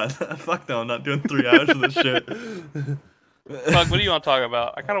doing one. Fuck no, I'm not doing 3 hours of this shit. Fuck, what do you want to talk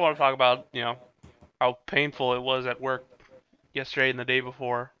about? I kind of want to talk about, how painful it was at work yesterday and the day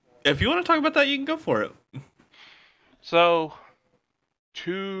before. If you want to talk about that, you can go for it. So,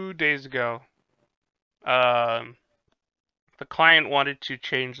 2 days ago, um, the client wanted to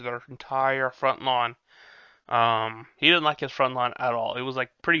change their entire front lawn. He didn't like his front lawn at all. It was like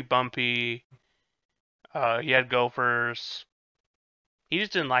pretty bumpy. He had gophers. He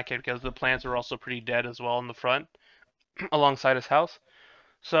just didn't like it because the plants were also pretty dead as well in the front, alongside his house.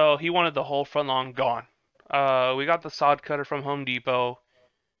 So he wanted the whole front lawn gone. We got the sod cutter from Home Depot.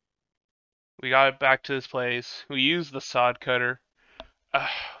 We got it back to his place. We used the sod cutter.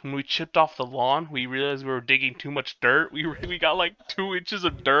 When we chipped off the lawn, we realized we were digging too much dirt. We got like 2 inches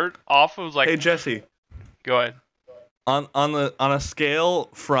of dirt off. It was like, Hey Jesse, go ahead. on a scale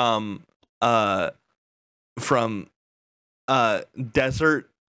from desert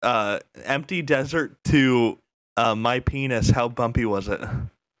empty desert to my penis, how bumpy was it?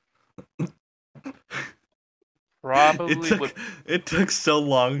 Probably It took so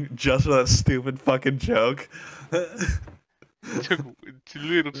long just for that stupid fucking joke. took a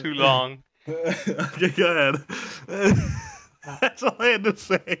little too long. Okay, go ahead. That's all I had to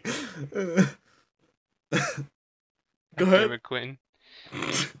say. Go Damn ahead. it, Quentin.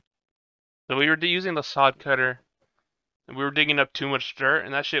 So we were using the sod cutter, and we were digging up too much dirt,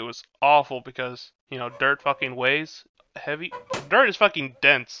 and that shit was awful because, dirt fucking weighs heavy. Dirt is fucking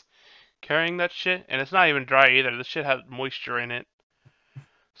dense. Carrying that shit, and it's not even dry either. This shit has moisture in it.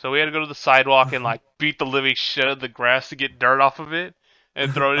 So we had to go to the sidewalk and like beat the living shit out of the grass to get dirt off of it,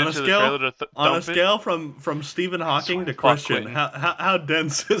 and throw it On a into the scale trailer to on a dump it. scale from Stephen Hawking to Fuck, Christian, Quentin. how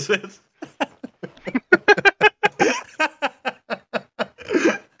dense is it?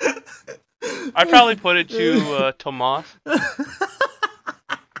 I probably put it to Tomas.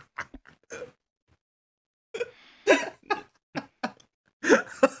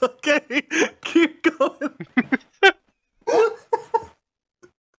 Okay, keep going.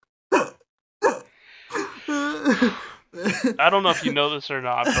 I don't know if you know this or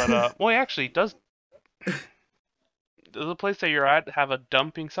not, but well, actually, does the place that you're at have a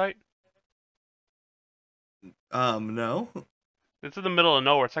dumping site? No. It's in the middle of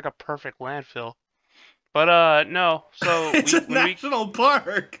nowhere. It's like a perfect landfill. But no. So It's a when we national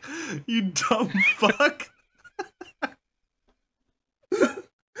park. You dumb fuck.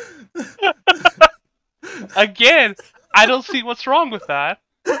 again, I don't see what's wrong with that.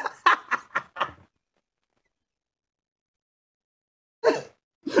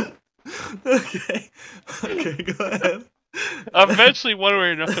 Okay. Okay, go ahead. Eventually, one way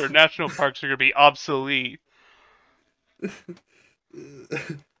or another, national parks are gonna be obsolete. Okay.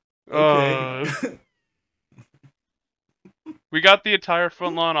 Uh, we got the entire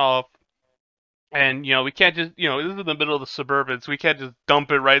front lawn off, and we can't just this is in the middle of the suburbans. We can't just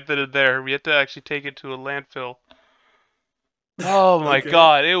dump it right then and there. We have to actually take it to a landfill. Oh my Okay.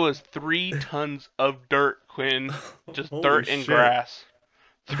 god, it was 3 tons of dirt, Quinn. Just Holy dirt and shit. grass.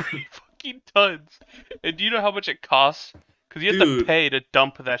 3 fucking tons. And do you know how much it costs? Because you have to Dude, pay to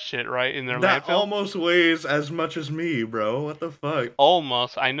dump that shit, right, in their that landfill? almost weighs as much as me, bro. What the fuck?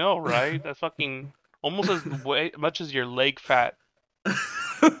 Almost. I know, right? That's fucking almost as much as your leg fat.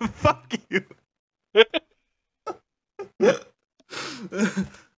 Fuck you.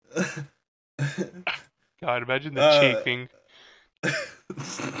 God, imagine the uh, chafing.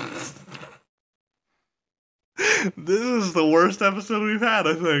 this is the worst episode we've had,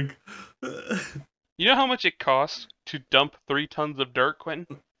 I think. You know how much it costs to dump 3 tons of dirt, Quinn?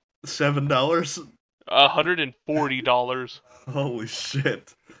 $7? $140 Holy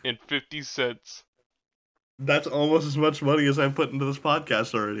shit. and 50 cents. That's almost as much money as I put into this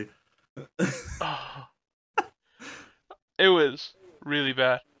podcast already. It was really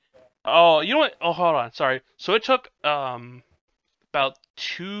bad. Oh, you know what? Oh, hold on. Sorry. So it took about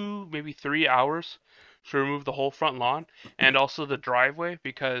 2, maybe 3 hours to remove the whole front lawn and also the driveway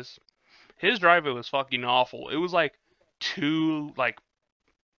because his driveway was fucking awful. It was like two, like,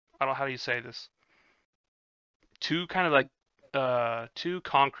 I don't know how do you say this. Two kind of like two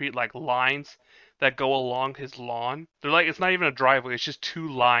concrete like lines that go along his lawn. They're like it's not even a driveway, it's just two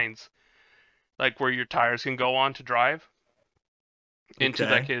lines like where your tires can go on to drive into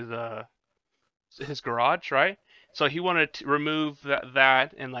like Okay. his garage, right? So he wanted to remove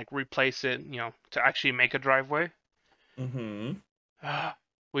that and like replace it, to actually make a driveway. Mm-hmm.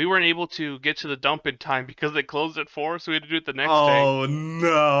 We weren't able to get to the dump in time because they closed at 4, so we had to do it the next day. Oh,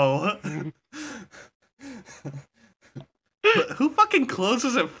 no. Who fucking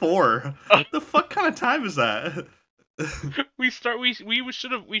closes at 4? The fuck kind of time is that? We should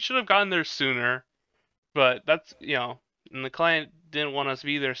have gotten there sooner, but that's and the client didn't want us to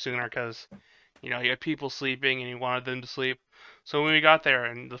be there sooner because he had people sleeping and he wanted them to sleep. So when we got there,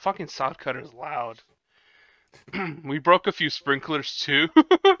 and the fucking sod cutter is loud, we broke a few sprinklers too.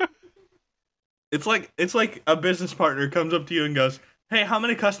 It's like a business partner comes up to you and goes, "Hey, how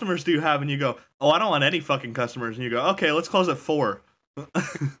many customers do you have?" And you go, "Oh, I don't want any fucking customers." And you go, "Okay, let's close at 4."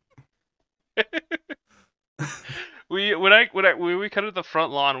 When we cut at the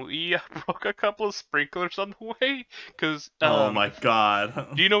front lawn, we broke a couple of sprinklers on the way. Cause Oh my do god.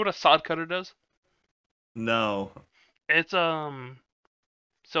 you know what a sod cutter does? No. It's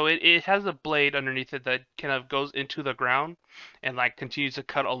so it has a blade underneath it that kind of goes into the ground and like continues to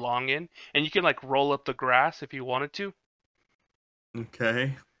cut along and you can like roll up the grass if you wanted to.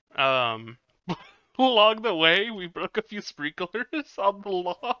 Okay. Um, along the way, we broke a few sprinklers on the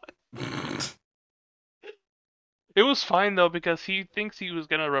lawn. It was fine though because he thinks he was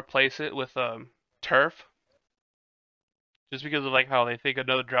gonna replace it with turf, just because of like how they think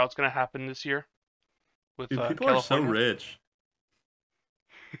another drought's gonna happen this year with Dude, people are so California. rich.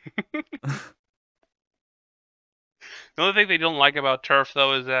 The only thing they don't like about turf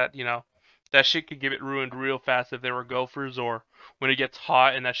though is that that shit could get it ruined real fast if they were gophers or when it gets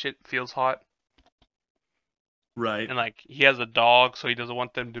hot and that shit feels hot. Right. And like he has a dog, so he doesn't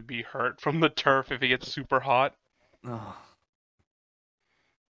want them to be hurt from the turf if it gets super hot. Oh.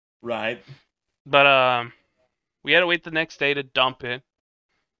 Right. But we had to wait the next day to dump it,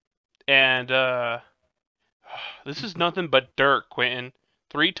 and this is nothing but dirt, Quentin.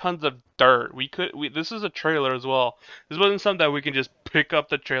 3 tons of dirt. This is a trailer as well. This wasn't something that we can just pick up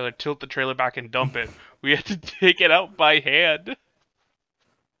the trailer, tilt the trailer back, and dump it. We had to take it out by hand.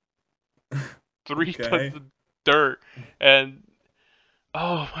 3 tons Okay. of dirt, and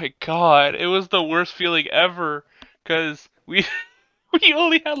oh my god, it was the worst feeling ever. Cause we we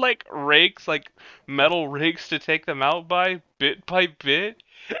only had like rakes, like metal rakes to take them out by bit, and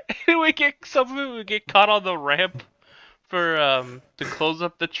some of it would get caught on the ramp for to close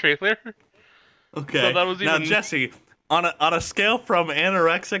up the trailer. So Okay. that was Now, even Jesse, on a scale from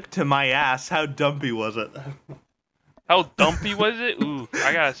anorexic to my ass, how dumpy was it? how dumpy was it? Ooh,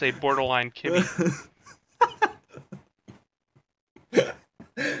 I gotta say borderline Kimmy.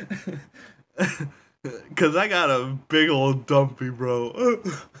 Cause I got a big old dumpy, bro.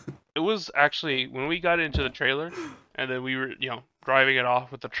 It was actually when we got into the trailer, and then we were, driving it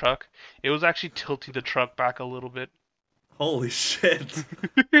off with the truck. It was actually tilting the truck back a little bit. Holy shit.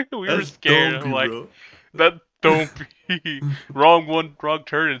 We were That's scared. I'm dumpy, like, bro. that don't be wrong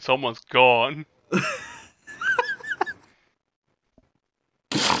turn, and someone's gone.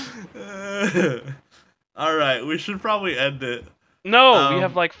 All right, we should probably end it. No, we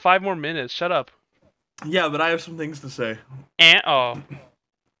have like 5 more minutes. Shut up. Yeah, but I have some things to say. And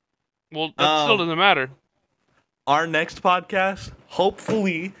well, that still doesn't matter. Our next podcast,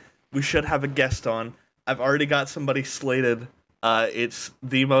 hopefully, we should have a guest on. I've already got somebody slated. It's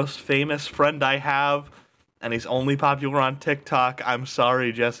the most famous friend I have, and he's only popular on TikTok. I'm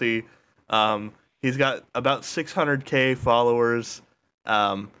sorry, Jesse. He's got about 600K followers,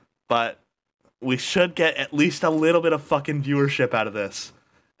 but we should get at least a little bit of fucking viewership out of this.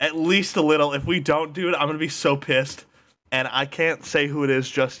 At least a little. If we don't do it, I'm going to be so pissed. And I can't say who it is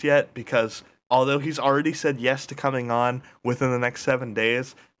just yet because although he's already said yes to coming on within the next 7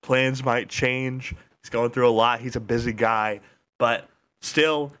 days, plans might change. He's going through a lot. He's a busy guy. But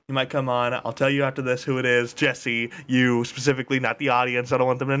still, he might come on. I'll tell you after this who it is. Jesse, you specifically, not the audience. I don't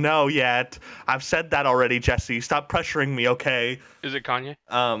want them to know yet. I've said that already, Jesse. Stop pressuring me, okay? Is it Kanye?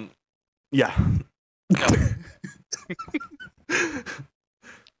 Yeah. No.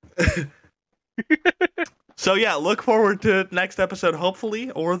 So yeah, look forward to next episode, hopefully,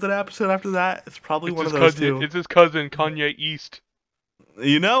 or the episode after that. It's probably one of those two. It's his cousin, Kanye East.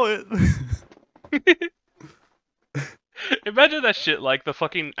 You know it. Imagine that shit, like the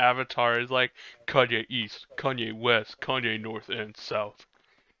fucking avatar is like Kanye East, Kanye West, Kanye North and South.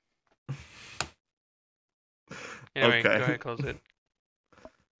 Anyway, Okay. go ahead, close it.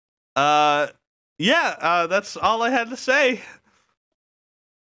 Yeah, that's all I had to say.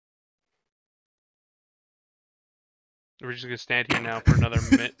 We're just gonna stand here now for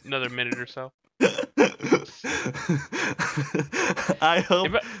another minute or so. I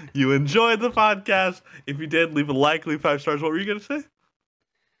hope you enjoyed the podcast. If you did, leave a like, leave 5 stars. What were you gonna say?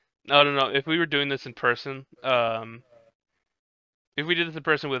 No. If we were doing this in person, if we did this in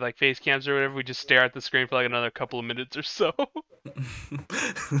person with like face cams or whatever, we just stare at the screen for like another couple of minutes or so.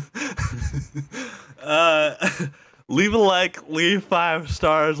 Leave a like, leave 5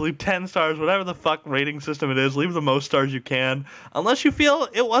 stars, leave 10 stars, whatever the fuck rating system it is. Leave the most stars you can, unless you feel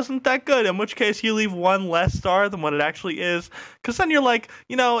it wasn't that good, in which case you leave 1 less star than what it actually is, because then you're like,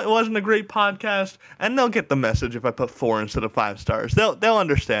 it wasn't a great podcast, and they'll get the message if I put 4 instead of 5 stars. They'll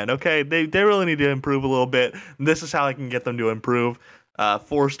understand, okay? They really need to improve a little bit. This is how I can get them to improve.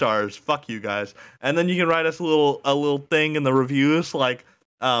 4 stars, fuck you guys. And then you can write us a little thing in the reviews, like,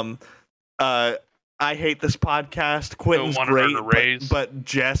 I hate this podcast. Quentin's great, but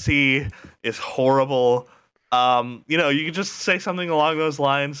Jesse is horrible. You can just say something along those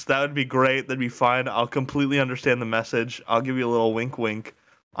lines. That would be great. That'd be fine. I'll completely understand the message. I'll give you a little wink wink.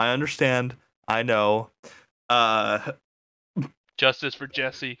 I understand. I know. Justice for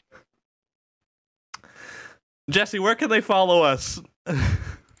Jesse. Jesse, where can they follow us?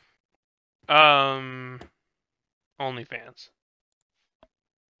 OnlyFans.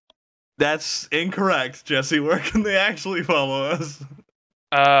 That's incorrect, Jesse. Where can they actually follow us?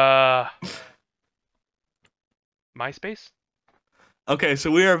 MySpace? Okay,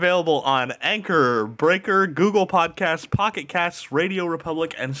 so we are available on Anchor, Breaker, Google Podcasts, Pocket Casts, Radio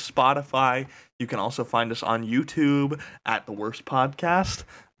Republic, and Spotify. You can also find us on YouTube at The Worst Podcast.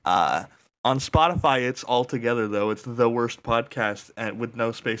 On Spotify, it's all together, though. It's The Worst Podcast and with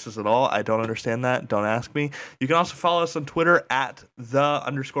no spaces at all. I don't understand that. Don't ask me. You can also follow us on Twitter at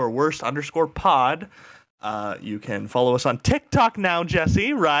 _worst_pod. You can follow us on TikTok now,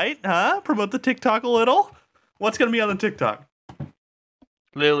 Jesse, right? Huh? Promote the TikTok a little. What's going to be on the TikTok?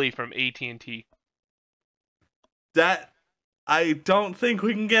 Lily from AT&T. That I don't think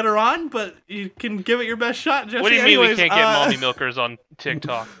we can get her on, but you can give it your best shot, Jesse. What do you mean Anyways, we can't get mommy milkers on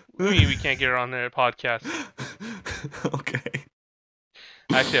TikTok? What do you mean we can't get her on their podcast? Okay.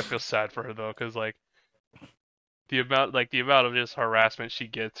 Actually, I feel sad for her though, because the amount of just harassment she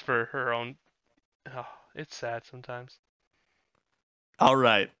gets for her own. Oh, it's sad sometimes. All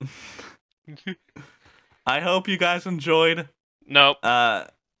right. I hope you guys enjoyed. Nope.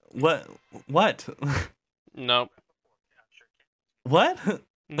 What? Nope. What?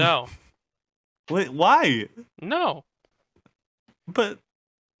 No. Wait, why? No. But.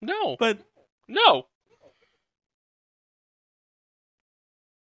 No. But. No.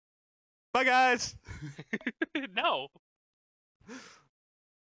 Bye, guys. No.